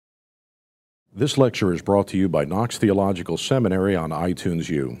This lecture is brought to you by Knox Theological Seminary on iTunes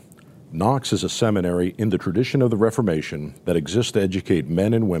U. Knox is a seminary in the tradition of the Reformation that exists to educate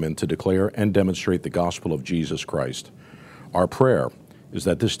men and women to declare and demonstrate the gospel of Jesus Christ. Our prayer is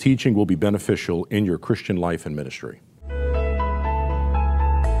that this teaching will be beneficial in your Christian life and ministry.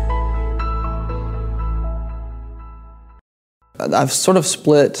 I've sort of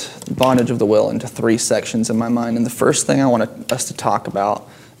split Bondage of the Will into three sections in my mind, and the first thing I want us to talk about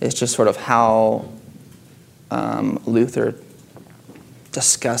is just sort of how Luther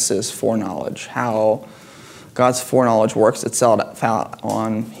discusses foreknowledge, how God's foreknowledge works itself out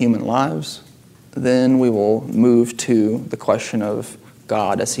on human lives. Then we will move to the question of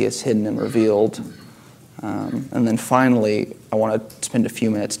God as he is hidden and revealed. And then finally, I want to spend a few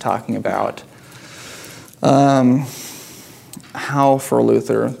minutes talking about how, for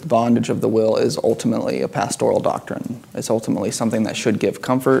Luther, the bondage of the will is ultimately a pastoral doctrine. It's ultimately something that should give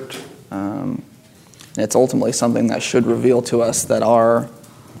comfort. And it's ultimately something that should reveal to us that our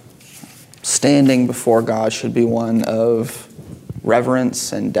standing before God should be one of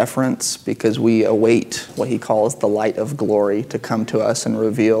reverence and deference, because we await what he calls the light of glory to come to us and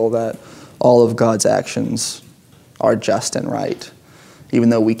reveal that all of God's actions are just and right. Even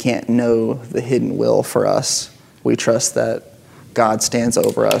though we can't know the hidden will for us, we trust that God stands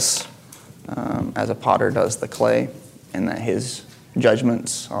over us as a potter does the clay, and that his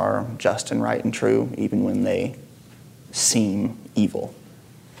judgments are just and right and true, even when they seem evil.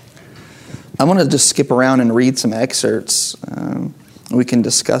 I want to just skip around and read some excerpts. We can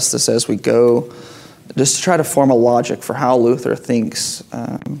discuss this as we go, just to try to form a logic for how Luther thinks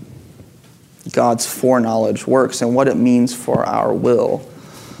God's foreknowledge works and what it means for our will.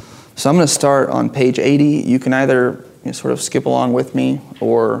 So I'm going to start on page 80. You can either sort of skip along with me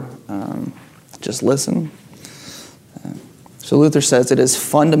or just listen. So Luther says, "It is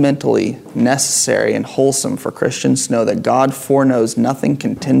fundamentally necessary and wholesome for Christians to know that God foreknows nothing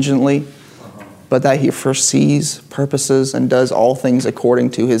contingently, but that he foresees, purposes, and does all things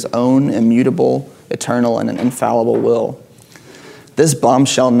according to his own immutable, eternal, and infallible will. This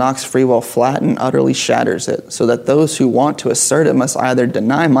bombshell knocks free will flat and utterly shatters it, so that those who want to assert it must either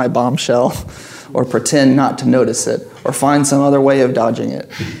deny my bombshell or pretend not to notice it, or find some other way of dodging it."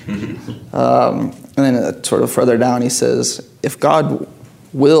 And then sort of further down he says, "If God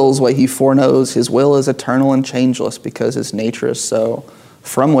wills what he foreknows, his will is eternal and changeless because his nature is so,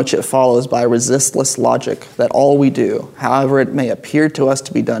 from which it follows by resistless logic that all we do, however it may appear to us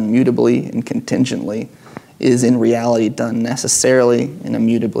to be done mutably and contingently, is in reality done necessarily and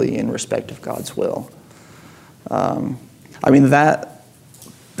immutably in respect of God's will."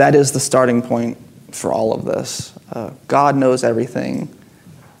 That is the starting point for all of this. God knows everything.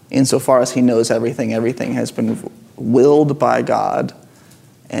 Insofar as he knows everything, everything has been willed by God,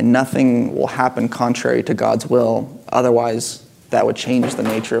 and nothing will happen contrary to God's will. Otherwise, that would change the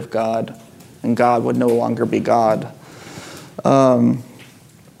nature of God, and God would no longer be God. And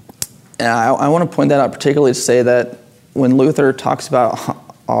I want to point that out particularly to say that when Luther talks about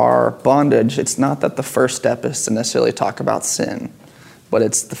our bondage, it's not that the first step is to necessarily talk about sin, but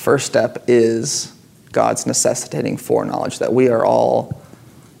it's the first step is God's necessitating foreknowledge, that we are all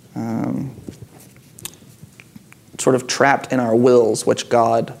sort of trapped in our wills, which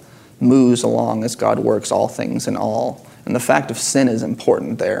God moves along as God works all things in all. And the fact of sin is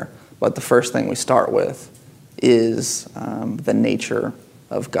important there, but the first thing we start with is the nature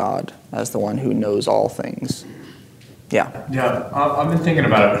of God as the one who knows all things. Yeah, I've been thinking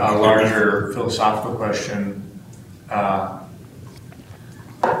about a larger philosophical question.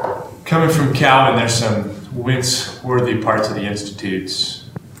 Coming from Calvin, there's some wince-worthy parts of the Institutes.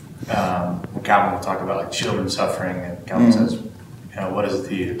 Calvin will talk about like children suffering, and Calvin says, what is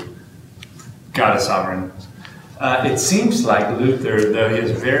the God is sovereign? It seems like Luther, though he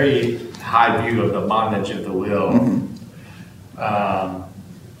has a very high view of the bondage of the will,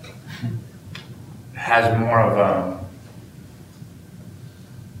 has more of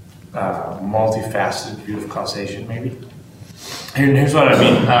a multifaceted view of causation, maybe. And here's what I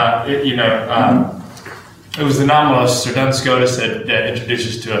mean. It was the nominalist Sir Duns Scotus that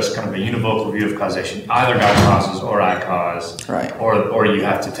introduces to us kind of a univocal view of causation. Either God causes or I cause, right? Or you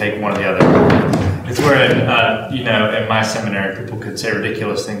have to take one or the other. It's where in my seminary people could say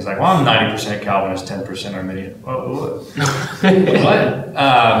ridiculous things like, "Well, I'm 90% Calvinist, 10% Arminian." What?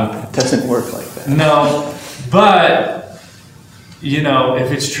 It doesn't work like that. No, but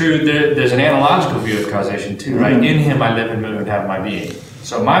if it's true, there's an analogical view of causation too, right? In him I live and move and have my being.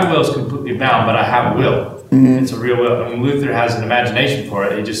 So my will is completely bound, but I have a will. It's a real will. I mean, Luther has an imagination for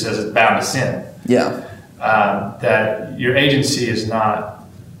it. He just says it's bound to sin. Yeah. That your agency is not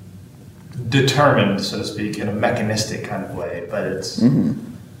determined, so to speak, in a mechanistic kind of way, but it's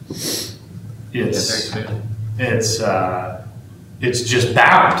just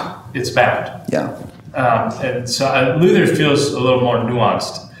bound. It's bound. Yeah. And so Luther feels a little more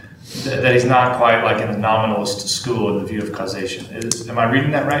nuanced, that he's not quite like in the nominalist school in the view of causation. Am I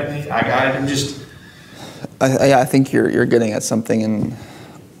reading that right? I'm just... I think you're getting at something, and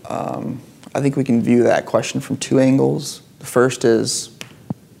I think we can view that question from two angles. The first is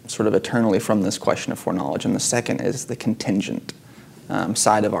sort of eternally from this question of foreknowledge, and the second is the contingent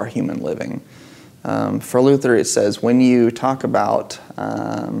side of our human living. For Luther, it says when you talk about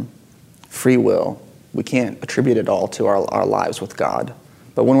free will, we can't attribute it all to our lives with God.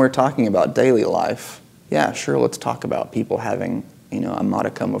 But when we're talking about daily life, yeah, sure, let's talk about people having, a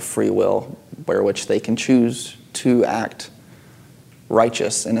modicum of free will where which they can choose to act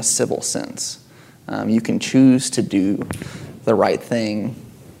righteous in a civil sense. You can choose to do the right thing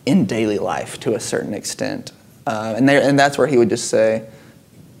in daily life to a certain extent. And that's where he would just say,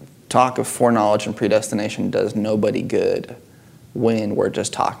 talk of foreknowledge and predestination does nobody good when we're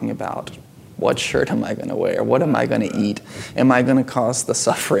just talking about what shirt am I going to wear? What am I going to eat? Am I going to cause the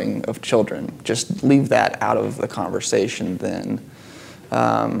suffering of children? Just leave that out of the conversation then.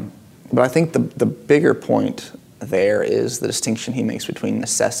 But I think the bigger point there is the distinction he makes between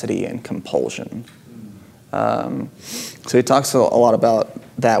necessity and compulsion. So he talks a lot about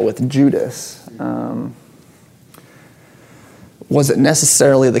that with Judas. Was it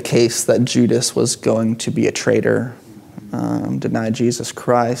necessarily the case that Judas was going to be a traitor, deny Jesus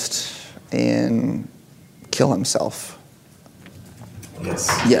Christ, and kill himself?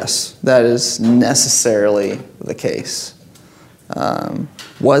 Yes. Yes, that is necessarily the case.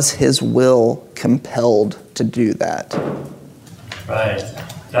 Was his will compelled to do that? Right.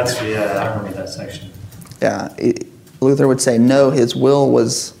 I remember that section. Yeah. Luther would say, no, his will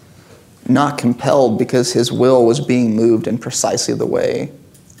was not compelled because his will was being moved in precisely the way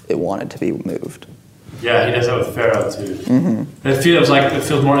it wanted to be moved. Yeah, he does that with Pharaoh too. Mm-hmm. It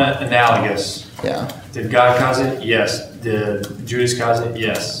feels more analogous. Yeah. Did God cause it? Yes. Did Judas cause it?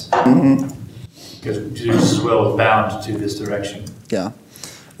 Yes. Mm-hmm. Because Judas' will was bound to this direction. Yeah.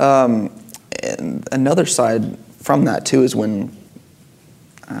 And another side from that too is when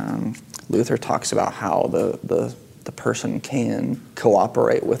Luther talks about how the person can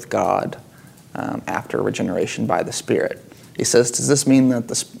cooperate with God after regeneration by the Spirit. He says, does this mean that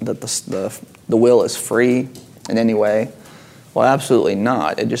the will is free in any way? Well, absolutely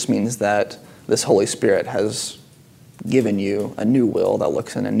not. It just means that this Holy Spirit has given you a new will that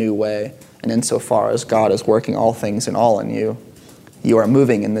looks in a new way. And insofar as God is working all things and all in you, you are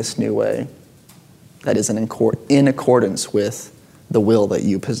moving in this new way that is in accordance with the will that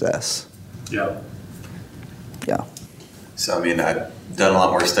you possess. Yeah. Yeah. So, I've done a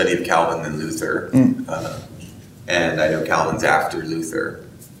lot more study of Calvin than Luther. And I know Calvin's after Luther.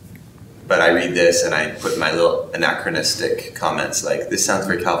 But I read this and I put my little anachronistic comments like, this sounds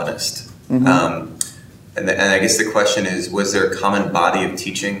very Calvinist. Mm-hmm. And I guess the question is, was there a common body of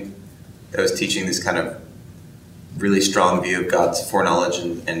teaching that was teaching this kind of really strong view of God's foreknowledge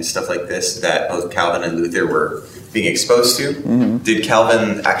and stuff like this that both Calvin and Luther were being exposed to? Mm-hmm. Did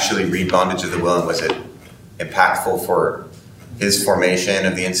Calvin actually read Bondage of the Will, and was it impactful for his formation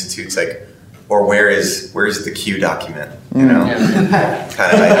of the institutes? Or where is the Q document? Kind of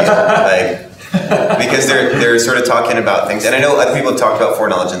idea. Because they're sort of talking about things, and I know other people have talked about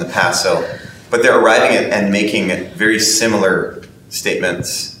foreknowledge in the past, but they're arriving at and making very similar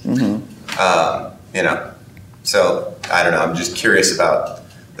statements. Mm-hmm. So I don't know. I'm just curious about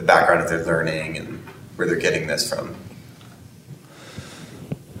the background of their learning and where they're getting this from.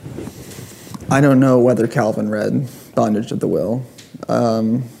 I don't know whether Calvin read Bondage of the Will.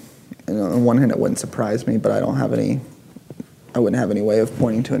 On one hand, it wouldn't surprise me, but I wouldn't have any way of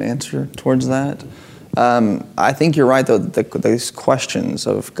pointing to an answer towards that. I think you're right, though, that these questions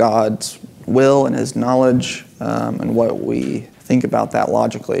of God's will and his knowledge and what we think about that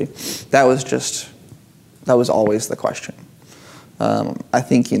logically, that was always the question. I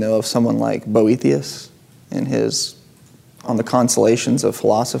think, of someone like Boethius and on the Consolations of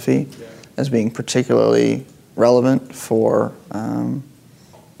philosophy as being particularly relevant for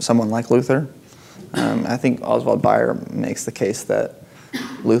someone like Luther. I think Oswald Bayer makes the case that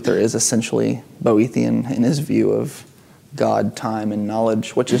Luther is essentially Boethian in his view of God, time, and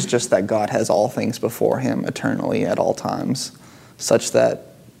knowledge, which is just that God has all things before him eternally at all times, such that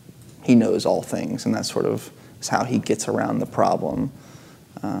he knows all things, and that sort of is how he gets around the problem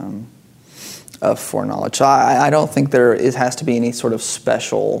of foreknowledge. So I don't think it has to be any sort of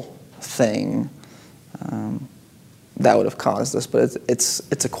special thing that would have caused this, but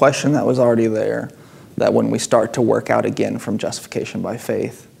it's a question that was already there, that when we start to work out again from justification by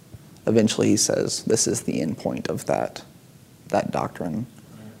faith, eventually he says this is the end point of that doctrine.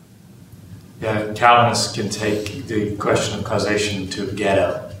 Yeah, Calvinists can take the question of causation to a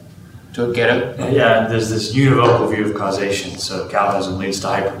ghetto. To a ghetto? Yeah, there's this univocal view of causation, so Calvinism leads to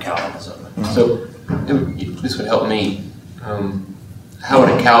hyper-Calvinism. Mm-hmm. So this would help me. How would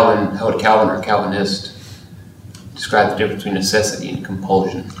a Calvin or a Calvinist describe the difference between necessity and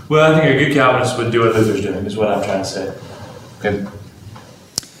compulsion? Well, I think a good Calvinist would do what Luther's doing, is what I'm trying to say. Okay.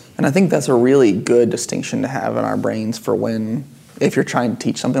 And I think that's a really good distinction to have in our brains for if you're trying to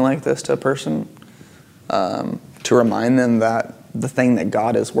teach something like this to a person, to remind them that the thing that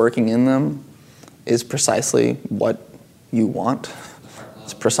God is working in them is precisely what you want.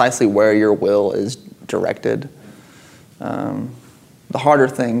 It's precisely where your will is directed. The harder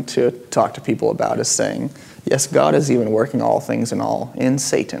thing to talk to people about is saying, yes, God is even working all things in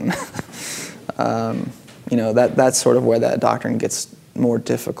Satan. That's sort of where that doctrine gets more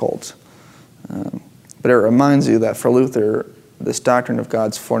difficult. But it reminds you that for Luther, this doctrine of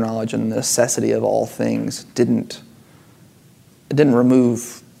God's foreknowledge and the necessity of all things didn't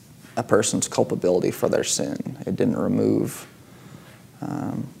remove a person's culpability for their sin. It didn't remove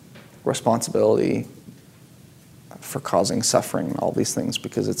responsibility for causing suffering and all these things,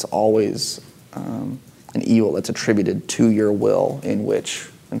 because it's always an evil that's attributed to your will in which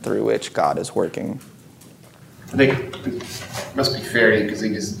and through which God is working. I think it must be fair to you because he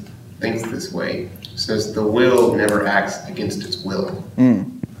just thinks this way. It says the will never acts against its will.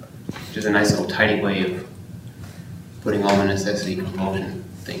 Which is a nice little tidy way of putting all the necessity compulsion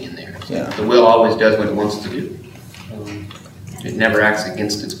thing in there. So the will always does what it wants to do. It never acts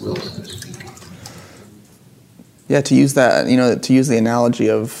against its will, so to speak. Yeah, to use the analogy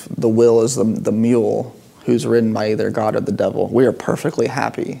of the will as the mule who's ridden by either God or the devil, we are perfectly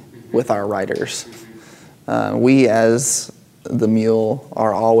happy with our riders. We, as the mule,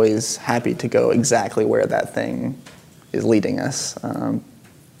 are always happy to go exactly where that thing is leading us,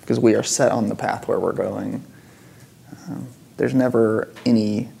 because we are set on the path where we're going. There's never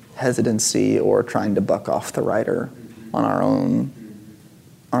any hesitancy or trying to buck off the rider on our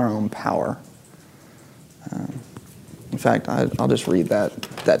own power. In fact, I'll just read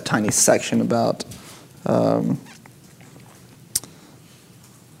that tiny section about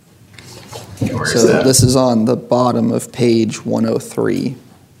this is on the bottom of page 103.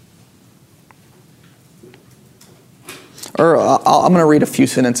 I'm going to read a few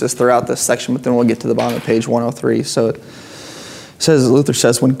sentences throughout this section, but then we'll get to the bottom of page 103. So it says, Luther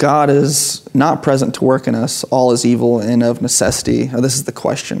says, when God is not present to work in us, all is evil and of necessity. Now, this is the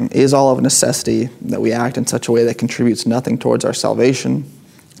question. Is all of necessity that we act in such a way that contributes nothing towards our salvation?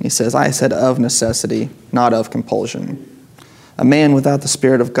 He says, I said of necessity, not of compulsion. A man without the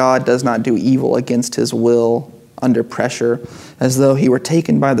Spirit of God does not do evil against his will under pressure, as though he were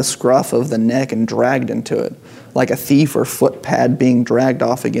taken by the scruff of the neck and dragged into it, like a thief or footpad being dragged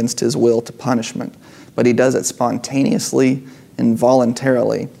off against his will to punishment. But he does it spontaneously and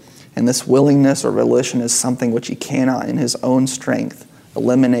voluntarily, and this willingness or volition is something which he cannot in his own strength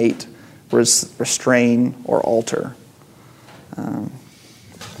eliminate, restrain, or alter.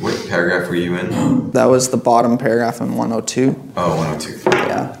 What paragraph were you in? That was the bottom paragraph in 102. Oh, 102.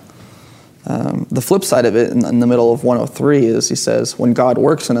 Yeah. The flip side of it, in the middle of 103, is he says, when God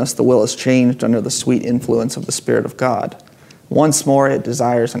works in us, the will is changed under the sweet influence of the Spirit of God. Once more it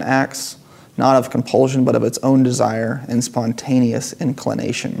desires and acts, not of compulsion, but of its own desire and spontaneous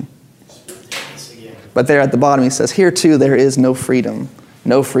inclination. But there at the bottom he says, here too there is no freedom,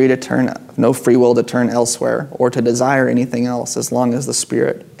 no free will to turn elsewhere or to desire anything else as long as the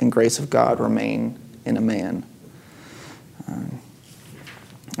Spirit and grace of God remain in a man.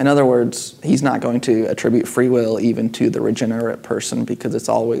 In other words, he's not going to attribute free will even to the regenerate person because it's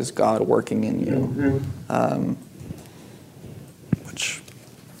always God working in you. Which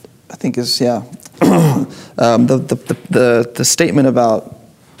I think is, the statement about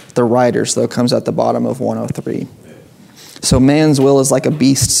the riders, though, comes at the bottom of 103. So man's will is like a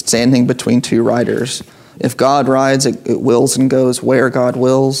beast standing between two riders. If God rides, it wills and goes where God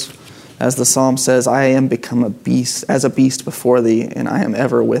wills. As the psalm says, I am become a beast before thee, and I am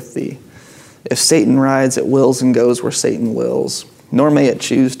ever with thee. If Satan rides, it wills and goes where Satan wills. Nor may it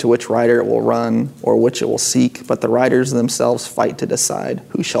choose to which rider it will run or which it will seek, but the riders themselves fight to decide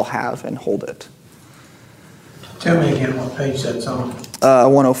who shall have and hold it. Tell me again what page that's on.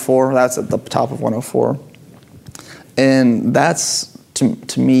 104, that's at the top of 104. And that's,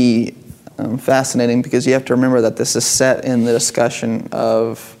 to me, fascinating because you have to remember that this is set in the discussion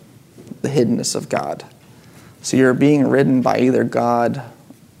of the hiddenness of God. So you're being ridden by either God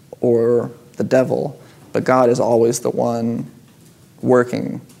or the devil, but God is always the one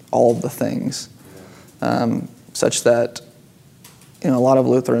working all of the things, such that a lot of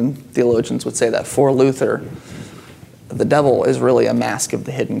Lutheran theologians would say that for Luther, the devil is really a mask of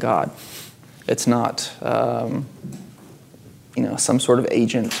the hidden God. It's not some sort of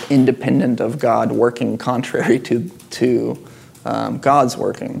agent independent of God working contrary to God's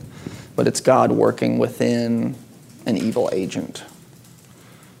working, but it's God working within an evil agent.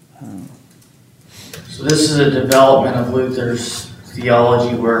 So this is a development of Luther's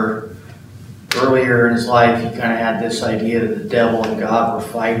theology where earlier in his life he kind of had this idea that the devil and God were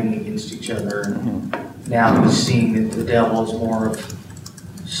fighting against each other. And now he's seeing that the devil is more of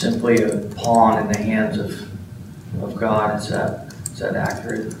simply a pawn in the hands of God. Is that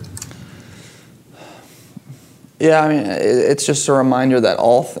accurate? Yeah, I mean, it's just a reminder that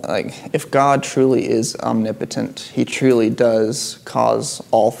if God truly is omnipotent, he truly does cause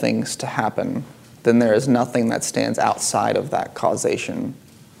all things to happen, then there is nothing that stands outside of that causation.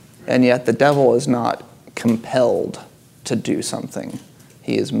 And yet the devil is not compelled to do something.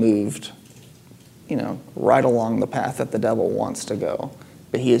 He is moved, right along the path that the devil wants to go.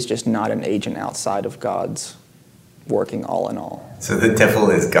 But he is just not an agent outside of God's working all in all. So the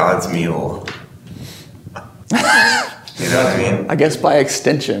devil is God's mule. You know what I mean? I guess by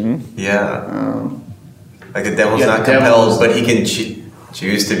extension. Yeah. Like the devil's not compelled, but he can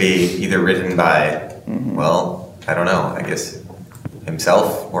choose to be either ridden by, I don't know, I guess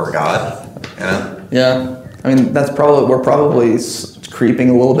himself or God, Yeah. I mean, we're probably creeping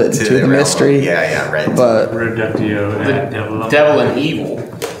a little bit into the mystery. Yeah, right. But Reductio ad The devil and evil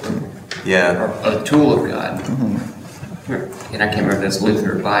yeah, are a tool of God. And I can't remember if that's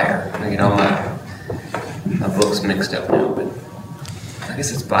Luther or Bayer. I get all my books mixed up now, but I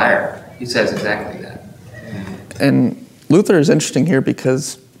guess it's Bayer. He says exactly that. And Luther is interesting here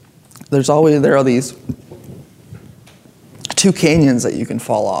because there are these two canyons that you can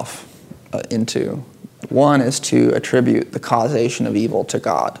fall off into. One is to attribute the causation of evil to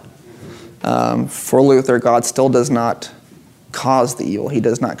God. For Luther, God still does not cause the evil. He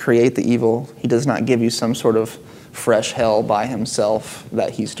does not create the evil. He does not give you some sort of fresh hell by himself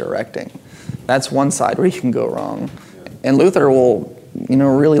that he's directing. That's one side where you can go wrong. And Luther will,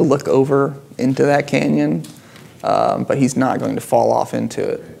 really look over into that canyon, but he's not going to fall off into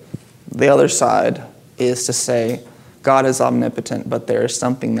it. The other side is to say, God is omnipotent, but there is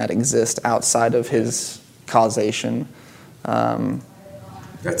something that exists outside of his causation.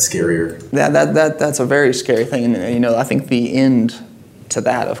 that's scarier. That's a very scary thing. And, I think the end to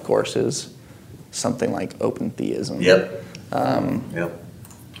that, of course, is something like open theism. Yep.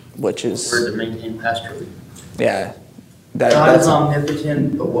 Which is... Word to maintain pastorally. Yeah. God is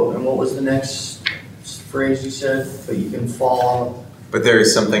omnipotent, but what was the next phrase you said? But you can fall off. But there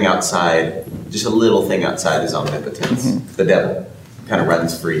is something outside, just a little thing outside his omnipotence. The devil kind of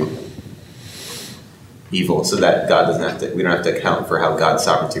runs free. Evil, so that God we don't have to account for how God's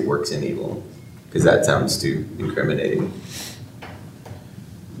sovereignty works in evil, because that sounds too incriminating.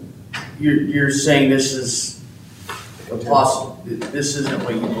 You're saying this is this isn't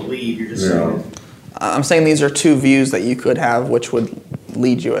what you believe. You're just saying. I'm saying these are two views that you could have, which would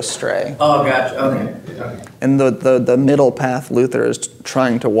lead you astray. Oh, gotcha. Okay. And the middle path Luther is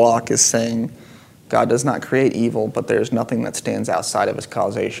trying to walk is saying God does not create evil, but there's nothing that stands outside of his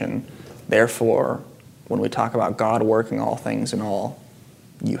causation. Therefore, when we talk about God working all things in all,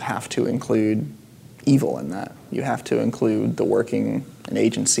 you have to include evil in that. You have to include the working and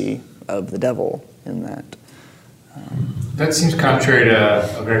agency of the devil in that. That seems contrary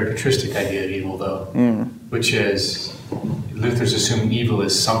to a very patristic idea of evil, though, which is Luther's assuming evil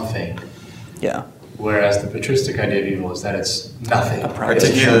is something. Yeah. Whereas the patristic idea of evil is that it's nothing.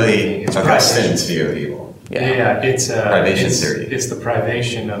 Particularly Augustine's view of evil. It's privation theory. It's the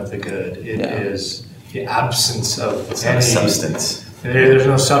privation of the good. It is the absence of any substance. There's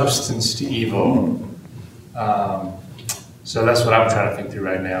no substance to evil. So that's what I'm trying to think through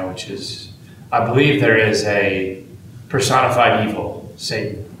right now, which is I believe there is a personified evil,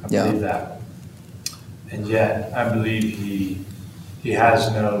 Satan. I believe that. And yet I believe he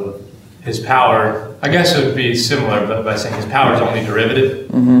has his power, I guess it would be similar, but by saying his power is only derivative.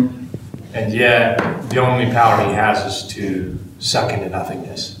 And yet the only power he has is to suck into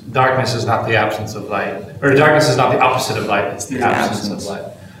nothingness. Darkness is not the absence of light, or darkness is not the opposite of light, it's the absence of light.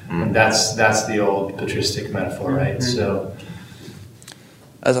 And that's the old patristic metaphor, right? So,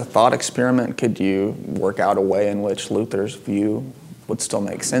 as a thought experiment, could you work out a way in which Luther's view would still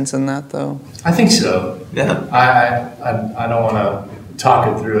make sense in that, though? I think so. Yeah. I don't want to talk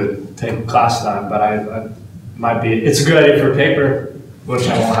it through and take class time, but It's a good idea for paper, which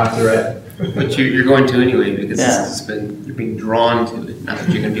I won't have to write. But you're going to anyway, because Yeah. you're being drawn to it. Not that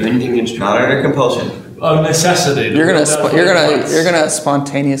you're going to do anything against your Not under compulsion. Of necessity. You're gonna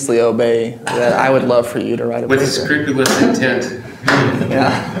spontaneously obey. That I would love for you to write a with paper. scrupulous intent.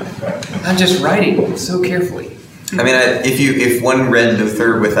 Yeah. I'm just writing so carefully. I mean, if one read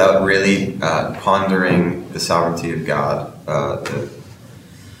Luther without really pondering the sovereignty of God,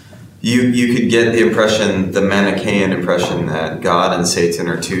 you could get the impression, the Manichaean impression, that God and Satan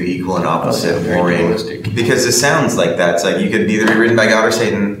are two equal and opposite, warring. Because it sounds like that. It's like you could either be written by God or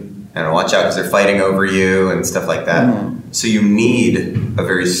Satan, and watch out because they're fighting over you and stuff like that. Mm-hmm. So you need a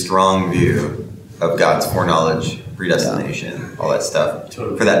very strong view of God's foreknowledge, predestination, all that stuff,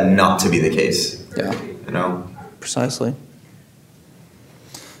 for that not to be the case. Yeah. You know? Precisely.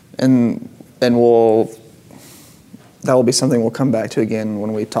 And that will be something we'll come back to again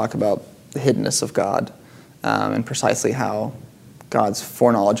when we talk about the hiddenness of God, and precisely how God's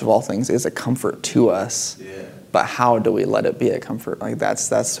foreknowledge of all things is a comfort to us. Yeah. But how do we let it be a comfort? Like that's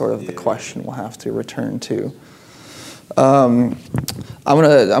sort of the question we'll have to return to. I'm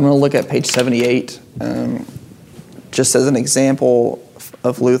gonna look at page 78, just as an example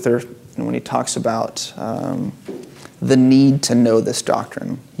of Luther, and when he talks about the need to know this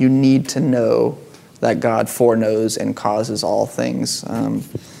doctrine. You need to know that God foreknows and causes all things,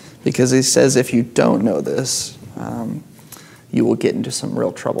 because he says if you don't know this, you will get into some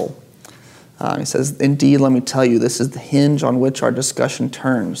real trouble. He says, indeed, let me tell you, this is the hinge on which our discussion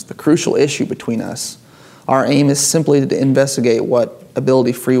turns, the crucial issue between us. Our aim is simply to investigate what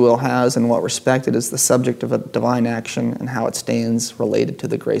ability free will has and what respect it is the subject of a divine action and how it stands related to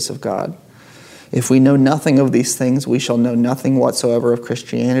the grace of God. If we know nothing of these things, we shall know nothing whatsoever of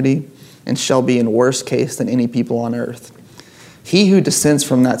Christianity and shall be in worse case than any people on earth. He who dissents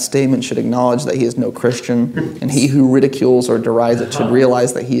from that statement should acknowledge that he is no Christian, and he who ridicules or derides it should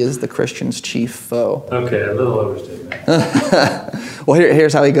realize that he is the Christian's chief foe. Okay, a little overstatement. Well,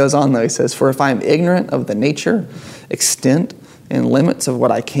 here's how he goes on, though. He says, for if I am ignorant of the nature, extent, and limits of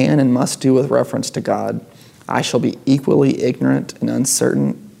what I can and must do with reference to God, I shall be equally ignorant and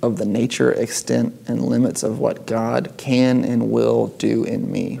uncertain of the nature, extent, and limits of what God can and will do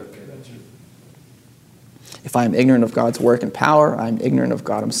in me. If I am ignorant of God's work and power, I am ignorant of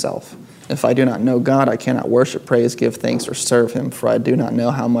God himself. If I do not know God, I cannot worship, praise, give thanks, or serve him, for I do not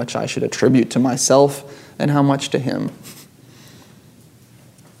know how much I should attribute to myself and how much to him.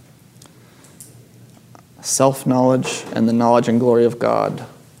 Self-knowledge and the knowledge and glory of God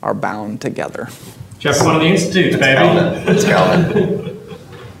are bound together. Chapter 1 of the Institutes, baby. It's Calvin.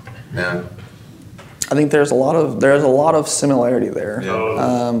 Yeah. I think there's a lot of similarity there.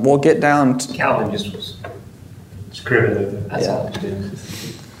 Yeah. We'll get down to Calvin just was Scribbling. that's all he did.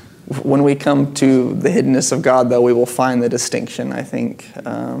 when we come to the hiddenness of God, though, we will find the distinction, I think,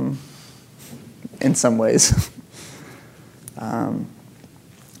 in some ways.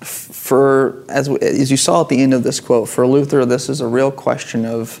 As you saw at the end of this quote, for Luther, this is a real question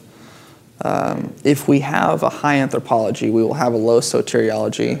of if we have a high anthropology, we will have a low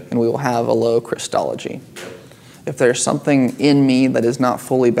soteriology, and we will have a low Christology. If there's something in me that is not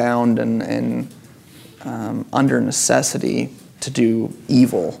fully bound and under necessity to do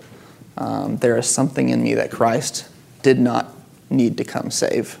evil, there is something in me that Christ did not need to come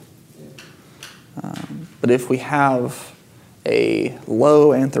save. But if we have a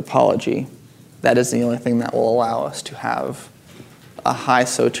low anthropology, that is the only thing that will allow us to have a high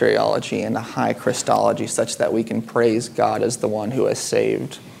soteriology and a high Christology such that we can praise God as the one who has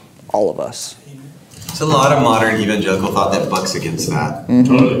saved all of us. There's a lot of modern evangelical thought that bucks against that.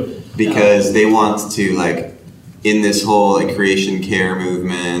 Mm-hmm. Totally. Because they want to, like, in this whole creation care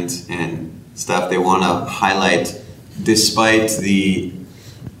movement and stuff, they want to highlight, despite the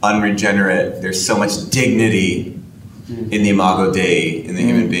unregenerate, there's so much dignity in the imago Dei, in the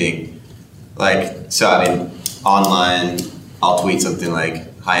human being. Like, so I mean, online, I'll tweet something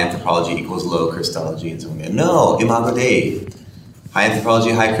like, high anthropology equals low Christology, and someone goes, no, imago Dei, high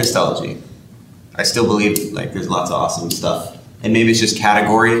anthropology, high Christology. I still believe, like, there's lots of awesome stuff. And maybe it's just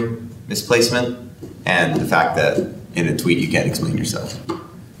category misplacement and the fact that in a tweet you can't explain yourself.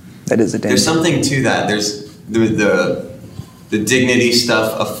 That is a danger. There's something to that. There's the dignity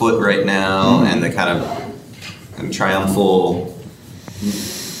stuff afoot right now, and the kind of triumphal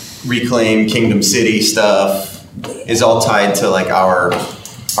reclaim Kingdom City stuff is all tied to, like, our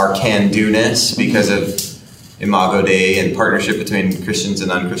can-do-ness because of Imago Dei and partnership between Christians and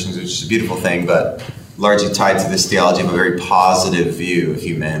non-Christians, which is a beautiful thing, but largely tied to this theology of a very positive view of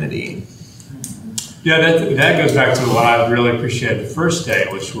humanity. Yeah, that goes back to what I really appreciated the first day,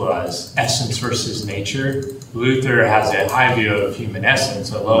 which was essence versus nature. Luther has a high view of human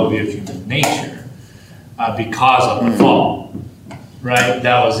essence, a low view of human nature, because of the fall. Right?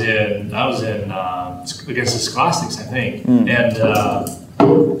 That was in against the Scholastics, I think, and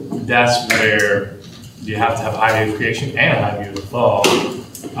that's where you have to have a high view of creation and a high view of the fall.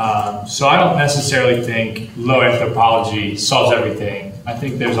 So I don't necessarily think low anthropology solves everything. I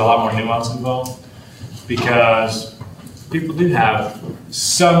think there's a lot more nuance involved, because people do have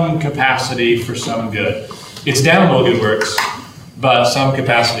some capacity for some good. It's damnable good works, but some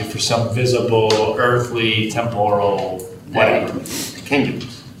capacity for some visible, earthly, temporal, whatever.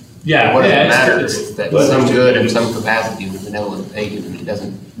 Kingdoms. Yeah. What does yeah, it matter? it's- It's that some good and some capacity with benevolent pagan, and it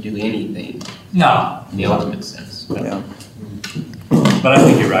doesn't do anything No. in the ultimate sense. Yeah. But I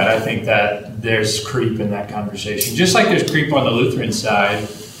think you're right. I think that there's creep in that conversation. Just like there's creep on the Lutheran side.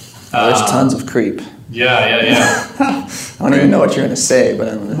 There's tons of creep. Yeah. I don't even know what you're going to say, but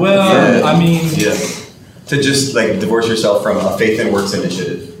I'm going to. Well, I mean, Yeah. To just like divorce yourself from a faith and works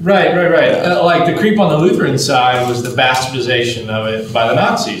initiative. right. Like the creep on the Lutheran side was the bastardization of it by the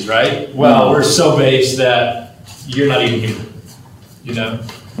Nazis, right? Well, we're so base that you're not even human, you know?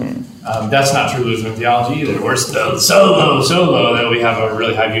 That's not true Lutheran theology either. We're still so low that we have a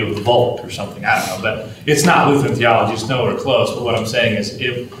really high view of the vault or something. I don't know, but it's not Lutheran theology. It's nowhere close. But what I'm saying is,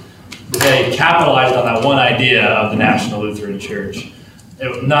 if they capitalized on that one idea of the National Lutheran Church,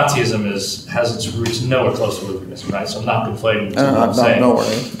 Nazism has its roots nowhere close to Lutheranism, right? So I'm not conflating the two, what I'm saying.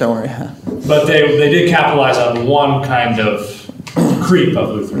 Don't worry. But they did capitalize on one kind of creep of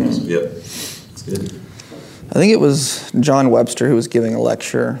Lutheranism. Yep. It's good. I think it was John Webster who was giving a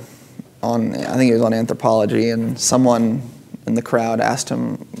lecture on, I think it was on anthropology, and someone in the crowd asked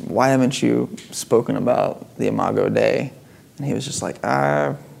him, why haven't you spoken about the Imago Dei? And he was just like,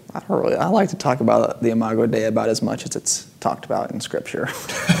 I like to talk about the Imago Dei about as much as it's talked about in Scripture.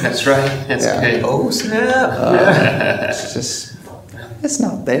 That's right. That's good. Oh snap! It's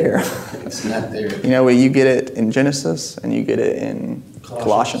not there. It's not there. You know, you get it in Genesis and you get it in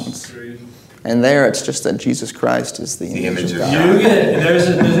Colossians. And there it's just that Jesus Christ is the image of God. You get it.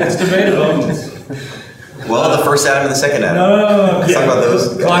 It's debatable. Well, the first Adam and the second Adam. No. Let's talk about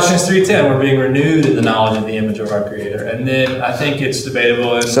those. Colossians 3:10, we're being renewed in the knowledge of the image of our Creator. And then I think it's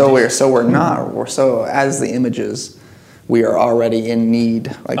debatable. As the images, we are already in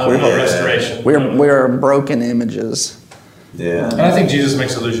need. Like restoration. We're broken images. Yeah. And I think Jesus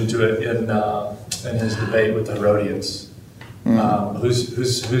makes allusion to it in his debate with the Herodians.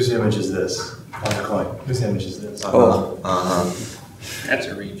 Whose image is this on the coin? Whose image is this? That's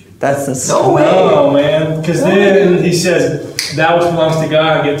a reach. That's the No, man. Because then he says, that which belongs to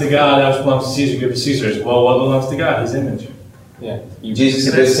God, give to God. That which belongs to Caesar, give to Caesar. Well, what belongs to God? His image. Yeah. Jesus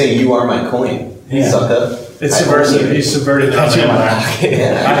is basically saying, "You are my coin." Yeah. Sucker. It's subversive. He's subverted that.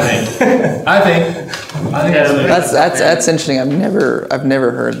 I think that's interesting. I've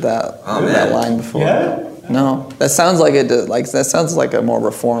never heard that line before. Yeah? No, that sounds like that sounds like a more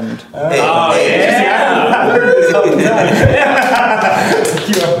reformed. Yeah.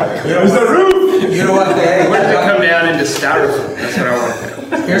 There's the roof. You know what, We're Dave? going to come down into styrofoam. That's what I want.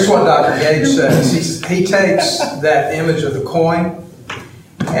 Here's what Dr. Gage says. He takes that image of the coin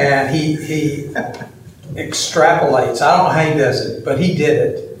and he extrapolates. I don't know how he does it, but he did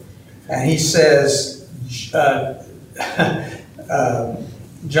it. And he says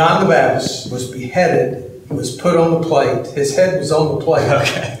John the Baptist was beheaded. He was put on the plate. His head was on the plate.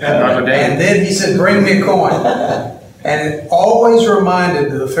 Okay. And then he said, "Bring me a coin." And it always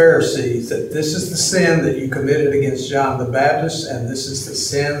reminded the Pharisees that this is the sin that you committed against John the Baptist, and this is the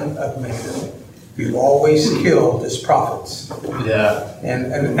sin of man. You always killed his prophets. Yeah.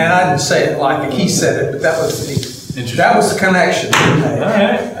 And I didn't say it like he said it, but that was the connection. All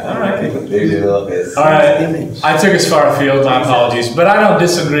right. All right. I took us far afield. My apologies, but I don't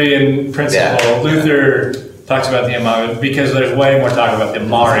disagree in principle. Yeah. Luther talks about the Imago because there's way more talk about the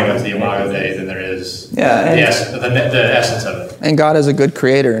marring of the Imago Dei than there is the essence of it. And God is a good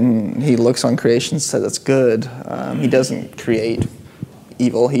creator, and He looks on creation and says it's good. He doesn't create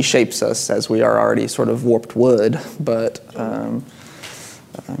evil. He shapes us as we are already sort of warped wood. But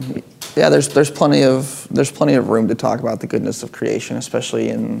there's plenty of room to talk about the goodness of creation, especially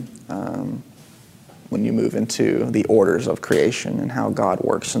in when you move into the orders of creation and how God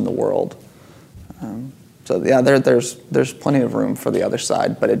works in the world. There's plenty of room for the other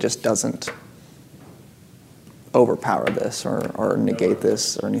side, but it just doesn't overpower this or negate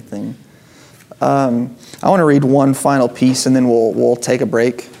this or anything. I want to read one final piece, and then we'll take a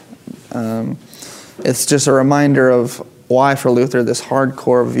break. It's just a reminder of why for Luther this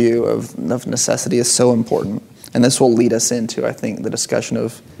hardcore view of necessity is so important. And this will lead us into, I think, the discussion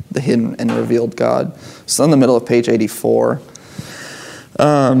of the hidden and revealed God. So in the middle of page 84,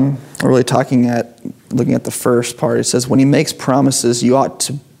 we're really looking at the first part. It says, when he makes promises, you ought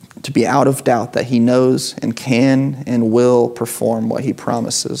to be out of doubt that he knows and can and will perform what he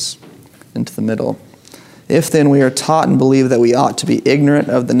promises. Into the middle. If then we are taught and believe that we ought to be ignorant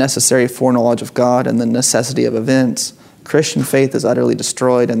of the necessary foreknowledge of God and the necessity of events, Christian faith is utterly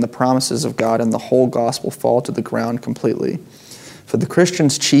destroyed, and the promises of God and the whole gospel fall to the ground completely. For the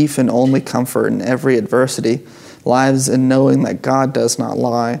Christian's chief and only comfort in every adversity lies in knowing that God does not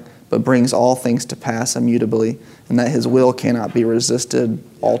lie, but brings all things to pass immutably, and that his will cannot be resisted,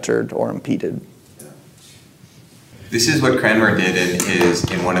 altered, or impeded. This is what Cranmer did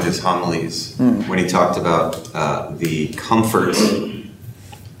in one of his homilies when he talked about the comfort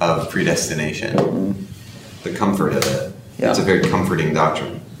of predestination, the comfort of it. Yeah. It's a very comforting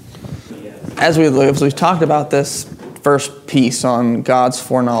doctrine. As we've talked about this first piece on God's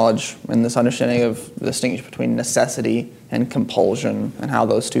foreknowledge and this understanding of the distinction between necessity and compulsion and how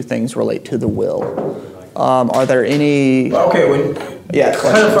those two things relate to the will. Are there any...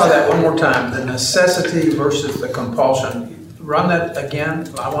 Clarify that one more time. The necessity versus the compulsion. Run that again.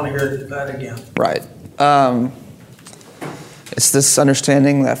 I want to hear that again. Right. It's this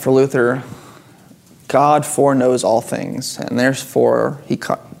understanding that for Luther, God foreknows all things, and therefore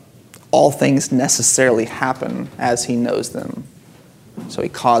all things necessarily happen as he knows them. So he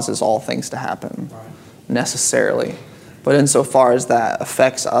causes all things to happen necessarily. But insofar as that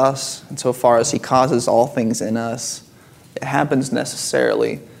affects us, insofar as he causes all things in us, it happens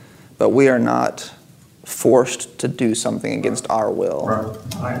necessarily, but we are not forced to do something against our will. Right.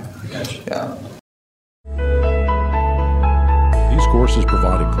 I got you. Yeah. These courses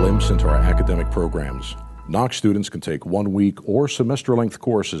provide a glimpse into our academic programs. Knox students can take 1 week or semester-length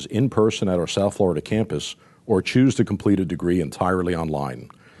courses in person at our South Florida campus or choose to complete a degree entirely online.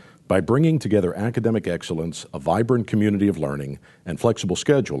 By bringing together academic excellence, a vibrant community of learning, and flexible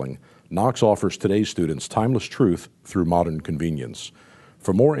scheduling, Knox offers today's students timeless truth through modern convenience.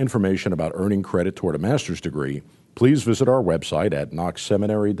 For more information about earning credit toward a master's degree, please visit our website at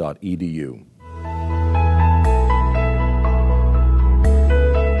knoxseminary.edu.